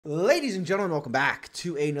Ladies and gentlemen, welcome back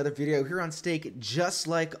to another video here on Stake, just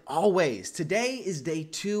like always. Today is day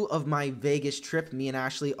 2 of my Vegas trip. Me and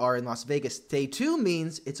Ashley are in Las Vegas. Day 2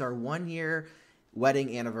 means it's our 1-year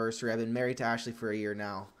wedding anniversary. I've been married to Ashley for a year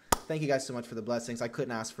now. Thank you guys so much for the blessings. I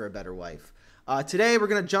couldn't ask for a better wife. Today we're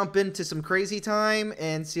going to jump into some crazy time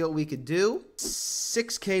and see what we could do.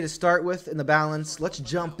 6K to start with in the balance. Let's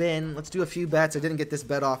jump in. Let's do a few bets. I didn't get this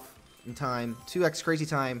bet off in time. 2x crazy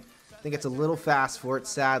time. I think it's a little fast for it,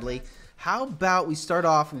 sadly. How about we start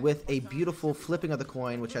off with a beautiful flipping of the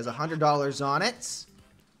coin, which has $100 on it.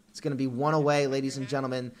 It's going to be one away, ladies and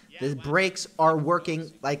gentlemen. The brakes are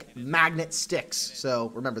working like magnet sticks,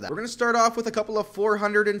 so remember that. We're going to start off with a couple of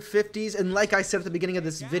 450s, and like I said at the beginning of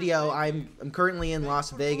this video, I'm currently in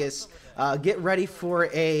Las Vegas. Get ready for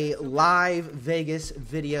a live Vegas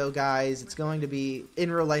video, guys. It's going to be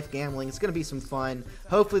in real life gambling. It's going to be some fun.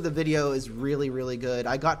 Hopefully the video is really, really good.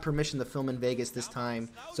 I got permission to film in Vegas this time,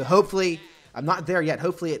 so hopefully, I'm not there yet.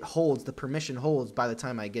 Hopefully it holds. The permission holds by the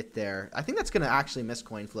time I get there. I think that's going to actually miss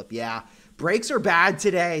coin flip. Yeah. Brakes are bad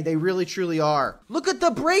today. They really, truly are. Look at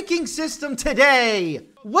the braking system today.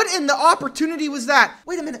 What in the opportunity was that?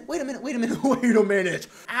 Wait a minute. Wait a minute. Wait a minute. Wait a minute.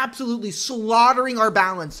 Absolutely slaughtering our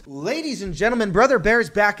balance. Ladies and gentlemen, Brother Bear's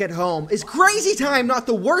back at home. Is Crazy Time not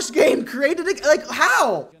the worst game created? Like,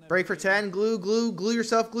 how? Brake for 10. Glue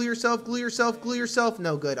yourself, glue yourself, glue yourself, glue yourself.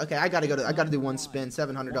 No good. Okay, I gotta do one spin.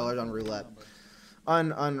 $700 on roulette.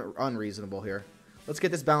 Unreasonable here. Let's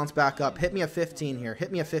get this balance back up. Hit me a 15 here.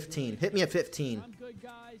 Hit me a 15. Hit me a 15.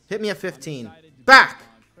 Hit me a 15. Back!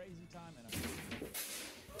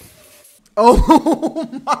 Oh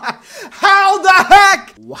my! How the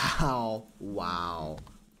heck? Wow. Wow.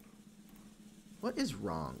 What is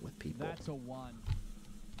wrong with people? That's a 1.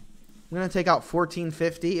 I'm gonna take out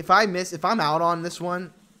 1450. If I'm out on this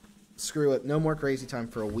one, screw it. No more Crazy Time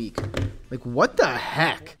for a week. Like, what the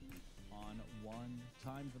heck?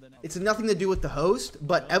 It's nothing to do with the host,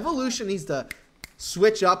 but Evolution needs to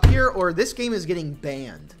switch up here or this game is getting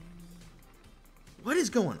banned. What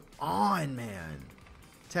is going on, man?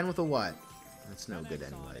 10 with a what? That's no good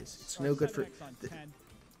anyways. It's no good for...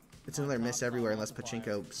 It's another miss everywhere unless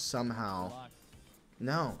Pachinko somehow...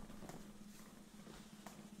 No.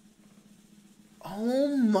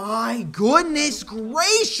 Oh my goodness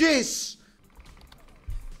gracious!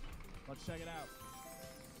 Let's check it out.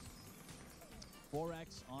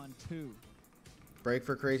 4x on 2. Break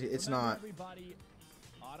for crazy. It's not. Everybody,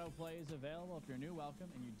 autoplay is available if you're new. Welcome,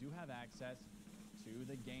 and you do have access to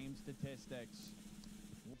the game statistics.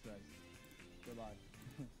 Good luck.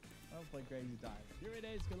 I don't play Crazy Time. Here it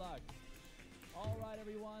is. Good luck. All right,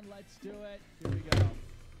 everyone, let's do it. Here we go.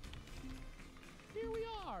 Here we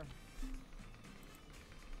are.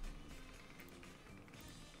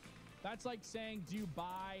 That's like saying, do you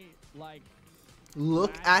buy like?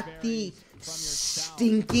 Look at the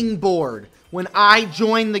stinking board when I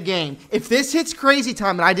joined the game. If this hits Crazy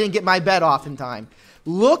Time and I didn't get my bet off in time,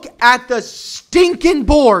 look at the stinking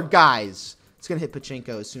board, guys. It's going to hit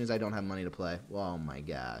Pachinko as soon as I don't have money to play. Oh, my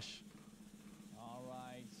gosh. All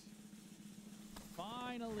right.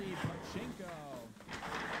 Finally, Pachinko.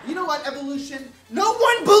 You know what, Evolution? No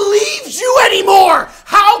one believes you anymore.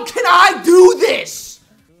 How can I do this?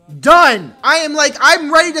 Done.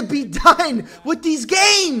 I'm ready to be done with these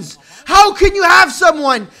games. How can you have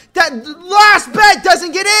someone that last bet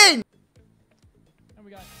doesn't get in? And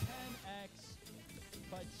we got 10x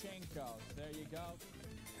Pachinko. There you go.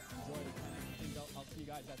 Enjoy the 10x. I'll see you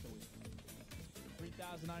guys at the week.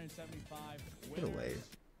 3,975. Get away.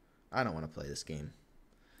 I don't want to play this game.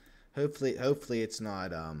 Hopefully it's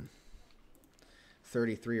not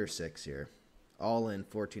 33 or 6 here. All in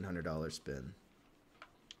 $1,400 spin.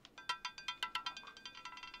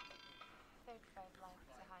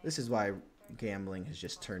 This is why gambling has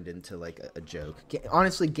just turned into like a joke.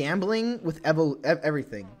 Honestly, gambling with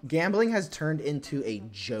everything. Gambling has turned into a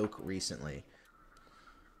joke recently.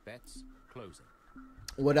 Bets closing.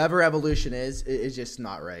 Whatever Evolution is just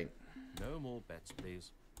not right. No more bets, please.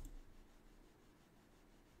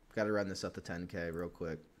 Got to run this up to 10K real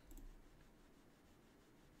quick.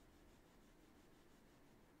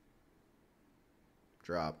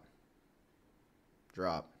 Drop.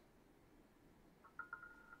 Drop.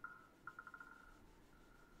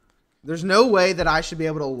 There's no way that I should be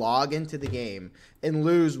able to log into the game and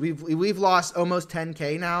lose. We've lost almost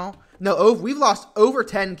 10K now. No, we've lost over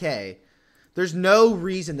 10K. There's no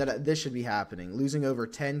reason that this should be happening. Losing over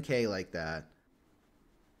 10K like that.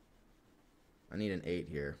 I need an 8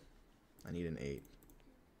 here. I need an 8.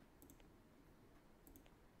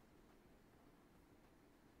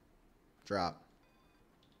 Drop.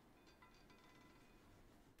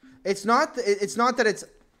 It's not that it's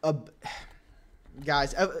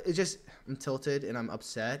Guys, it just, I'm tilted and I'm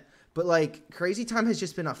upset. But, like, Crazy Time has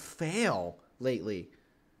just been a fail lately.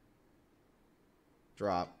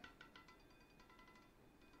 Drop.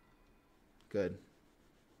 Good.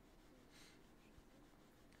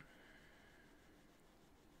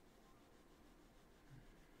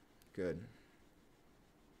 Good.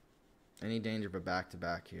 Any danger but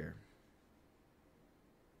back-to-back here.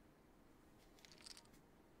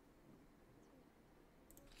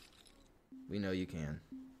 We know you can.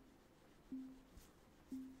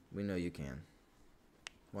 We know you can.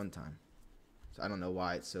 One time. So I don't know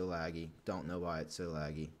why it's so laggy. Don't know why it's so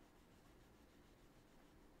laggy.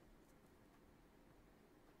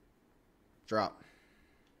 Drop.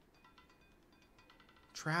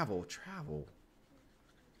 Travel.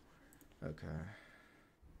 Okay.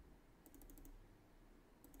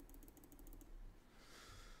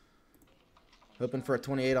 Hoping for a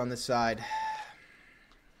 28 on this side.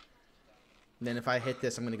 And then if I hit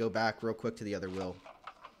this, I'm going to go back real quick to the other wheel.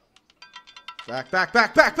 Back.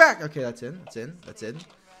 Okay, that's in. Okay,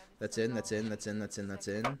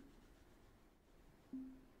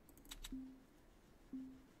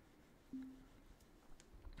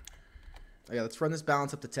 let's run this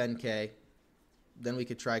balance up to 10K. Then we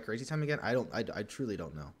could try Crazy Time again. I truly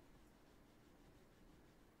don't know.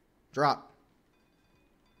 Drop.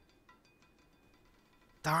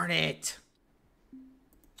 Darn it.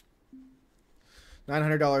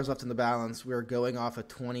 $900 left in the balance. We're going off a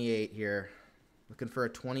 28 here. Looking for a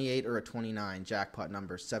 28 or a 29. Jackpot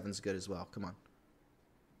number. 7's good as well. Come on.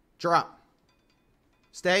 Drop.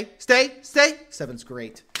 Stay. 7's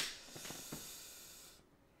great.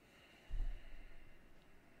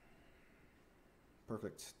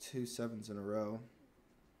 Perfect. 2 7s in a row.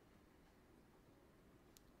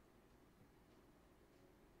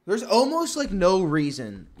 There's almost like no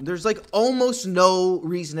reason. There's like almost no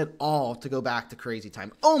reason at all to go back to Crazy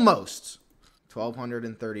Time. Almost.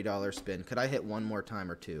 $1,230 spin. Could I hit one more time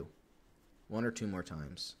or two? One or two more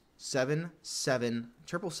times. 7, 7.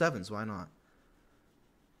 Triple sevens. Why not?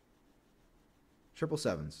 Triple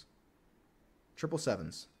sevens. Triple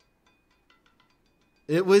sevens.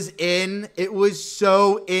 It was in. It was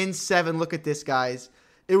so in 7. Look at this, guys.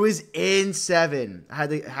 It was in 7. I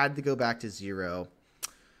had to go back to 0.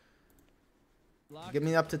 Give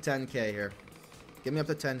me up to 10K here. Give me up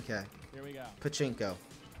to 10K. Here we go. Pachinko.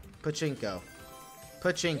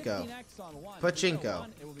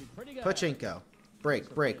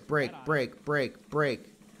 Break.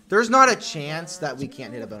 There's not a chance that we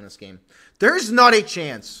can't hit a bonus game. There's not a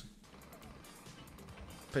chance.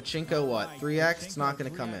 Pachinko what? 3x? It's not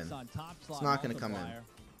going to come in. It's not going to come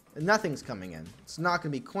in. Nothing's coming in. It's not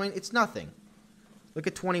going to be coin. It's nothing. Look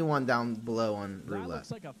at 21 down below on roulette. That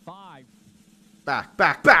looks like a 5. Back.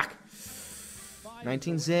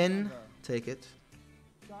 19's in. Take it.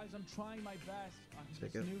 Guys, I'm trying my best. I'm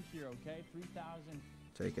Take just it. new here, okay? 3,000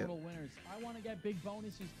 Take it. total winners. I want to get big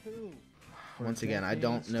bonuses too. Once again, I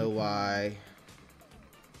don't know why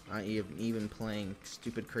I am even playing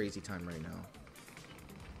stupid Crazy Time right now.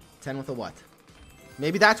 10 with a what?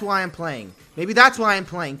 Maybe that's why I'm playing. 10 with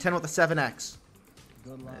a 7x.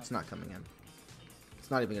 Good luck. It's not coming in. It's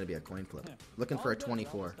not even going to be a coin flip. Looking for a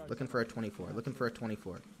 24. Looking for a 24. Do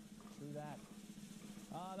that.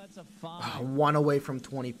 That's a 5. One away from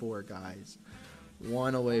 24, guys.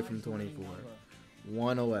 One away from 24.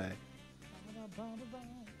 One away.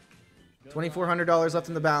 $2,400 left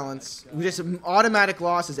in the balance. We just automatic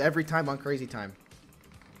losses every time on Crazy Time.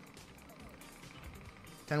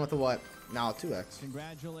 10 with a what? No, 2x.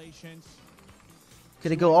 Congratulations.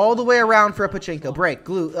 Could it go all the way around for a pachinko? Break,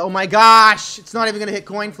 glue. Oh my gosh! It's not even gonna hit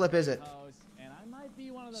coin flip, is it?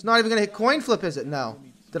 It's not even gonna hit coin flip, is it? No.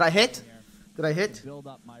 Did I hit? Did I hit?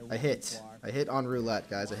 I hit. I hit on roulette,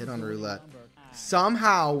 guys. I hit on roulette.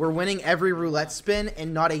 Somehow we're winning every roulette spin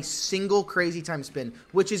and not a single Crazy Time spin,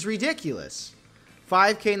 which is ridiculous.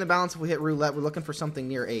 5K in the balance if we hit roulette. We're looking for something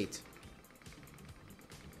near 8.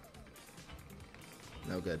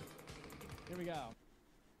 No good. Here we go.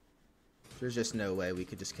 There's just no way we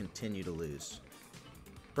could just continue to lose.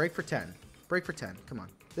 Break for 10. Break for 10. Come on.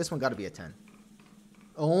 This one got to be a 10.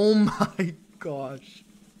 Oh my gosh.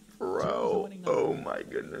 Bro. Oh my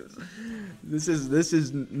goodness. This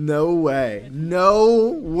is no way. No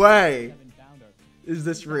way. Is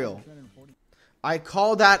this real? I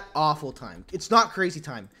call that awful time. It's not Crazy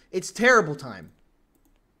Time. It's terrible time.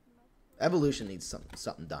 Evolution needs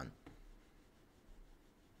something done.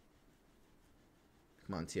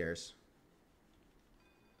 Come on, tears.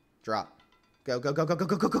 Drop. Go.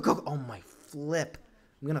 Oh my flip.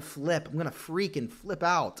 I'm gonna flip. I'm gonna freaking flip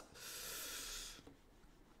out.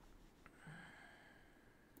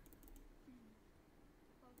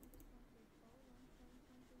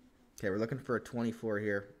 Okay, we're looking for a 24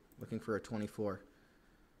 here. Looking for a 24.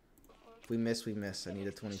 If we miss, we miss. I need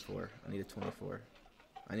a 24. I need a 24.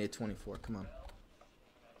 I need a 24. Come on.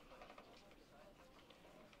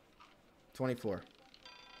 24.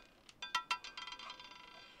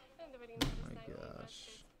 Oh my gosh.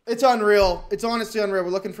 It's unreal. It's honestly unreal. We're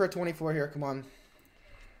looking for a 24 here. Come on.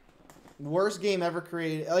 Worst game ever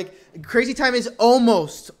created. Like, Crazy Time is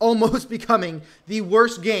almost becoming the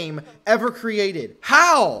worst game ever created.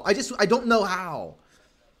 How? I don't know how.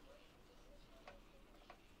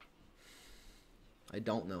 I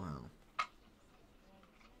don't know how.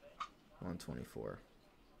 Come on, 24.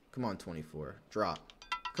 Come on, 24. Drop.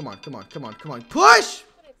 Come on, come on, come on, come on. Push!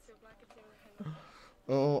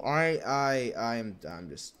 Oh, I'm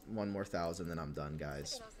just one more 1,000, then I'm done,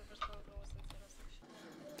 guys.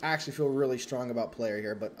 I actually feel really strong about player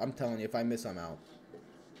here, but I'm telling you, if I miss, I'm out.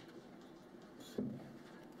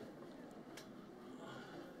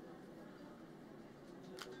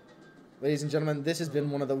 Ladies and gentlemen, this has been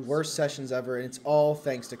one of the worst sessions ever, and it's all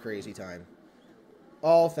thanks to Crazy Time.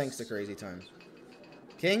 All thanks to Crazy Time.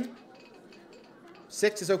 King?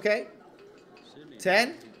 6 is okay?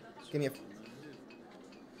 10? Give me a...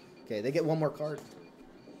 Okay, they get one more card.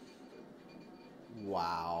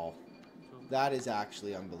 Wow. That is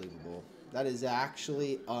actually unbelievable. That is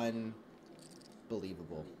actually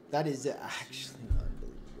unbelievable. That is actually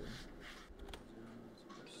unbelievable.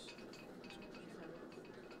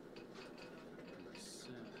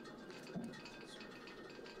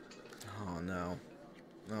 Oh, no.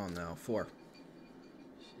 Oh, no. 4. All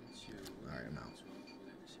right, I'm out.